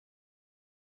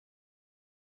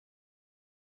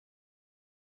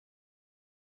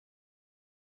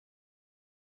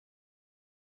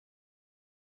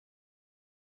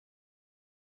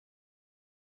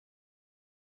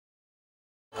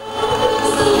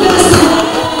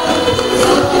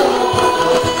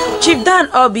Dan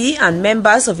Orbih and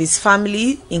members of his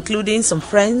family, including some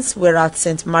friends, were at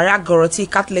St. Maria Goroti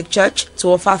Catholic Church to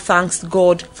offer thanks to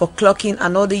God for clocking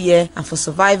another year and for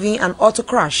surviving an auto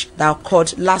crash that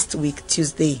occurred last week,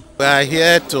 Tuesday. We are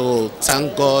here to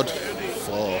thank God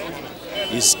for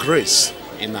His grace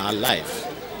in our life.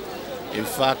 In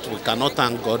fact, we cannot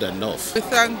thank God enough. We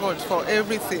thank God for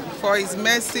everything, for His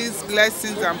mercies,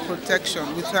 blessings and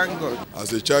protection. We thank God.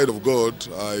 As a child of God,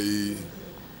 I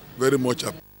very much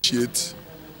appreciate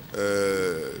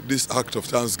this act of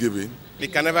thanksgiving.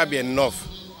 It can never be enough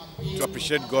to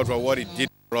appreciate God for what He did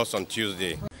for us on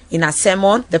Tuesday. In a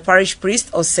sermon, the parish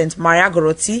priest of St. Maria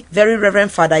Goroti, Very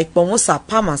Reverend Father Ikpomosa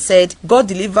Pama, said God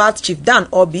delivered Chief Dan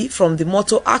Orbih from the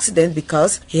motor accident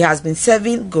because he has been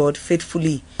serving God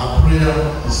faithfully. Our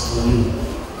prayer is for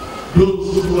you.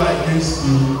 Those who are against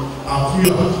you are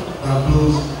fewer than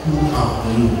those who are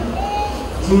for you.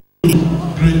 Through you,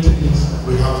 great things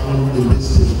will happen in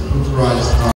this city.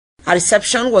 Christ. A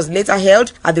reception was later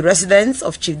held at the residence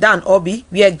of Chief Dan Orbih,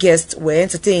 where guests were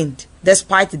entertained.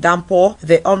 Despite the downpour,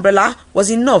 the umbrella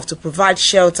was enough to provide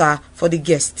shelter for the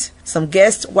guests. Some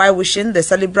guests, while wishing the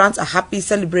celebrants a happy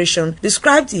celebration,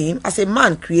 described him as a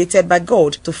man created by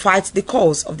God to fight the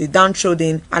cause of the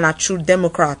downtrodden and are true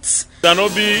Democrats. Dan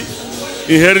Orbih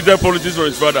inherited politics from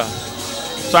his father,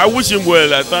 so I wish him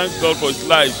well. I thank God for his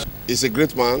life. He's a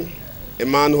great man, a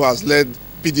man who has led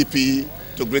PDP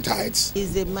to great heights.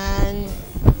 He's a man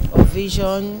of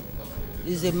vision,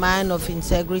 he's a man of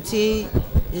integrity,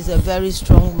 he's a very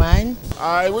strong man.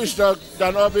 I wish that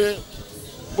Dan Orbih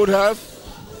good health.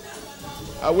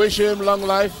 I wish him long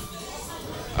life.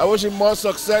 I wish him more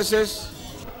successes.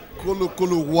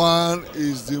 Kulu 1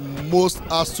 is the most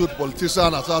astute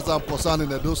politician as far as I'm concerned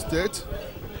in Edo State.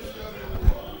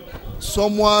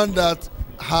 Someone that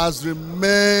has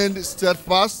remained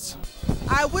steadfast.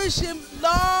 I wish him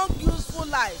long, useful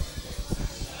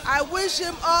life. I wish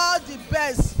him all the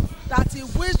best that he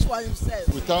wished for himself.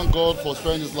 We thank God for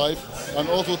sparing his life and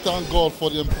also thank God for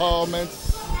the empowerment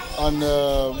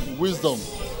and wisdom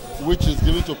which is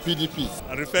given to PDP.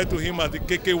 I refer to him as the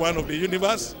KK1 of the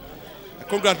universe. I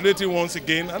congratulate him once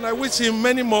again and I wish him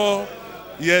many more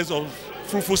years of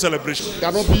fruitful celebration.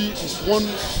 Dan Orbih is one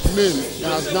name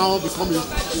that has now become a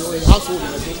household in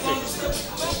Edo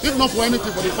State. If not for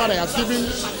anything, for the fact that he has given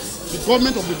the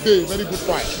government of the day a very good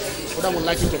fight, whether we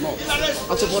like it or not.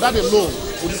 And so for that alone,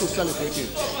 we need to celebrate him.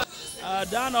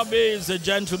 Dan Orbih is a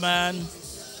gentleman.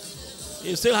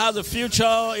 He still has a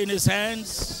future in his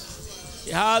hands.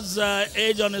 He has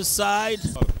age on his side.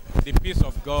 The peace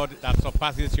of God that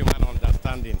surpasses human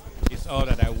understanding is all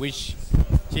that I wish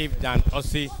Chief Dan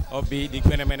Orbih, the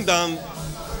Gwenemen. Dan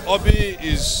Orbih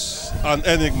is an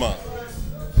enigma.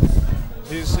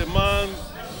 He's a man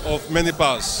of many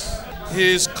parts.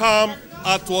 He is calm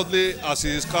outwardly as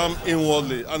he is calm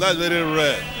inwardly, and that's very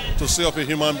rare to say of a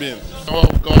human being. Oh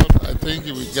God, I think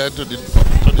he will get to the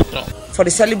top. For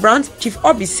the celebrant, Chief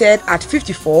Orbih said at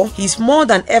 54, he is more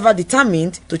than ever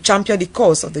determined to champion the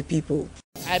cause of the people.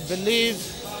 I believe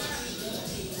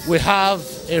we have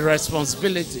a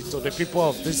responsibility to the people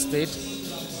of this state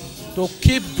to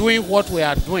keep doing what we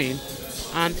are doing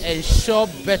and ensure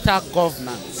better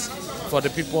governance for the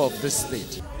people of this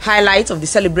state. Highlight of the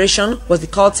celebration was the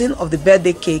cutting of the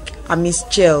birthday cake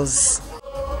amidst cheers.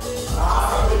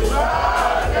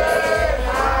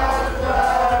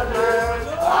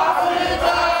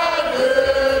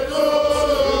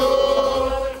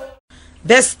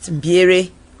 Best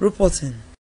Mbiere reporting.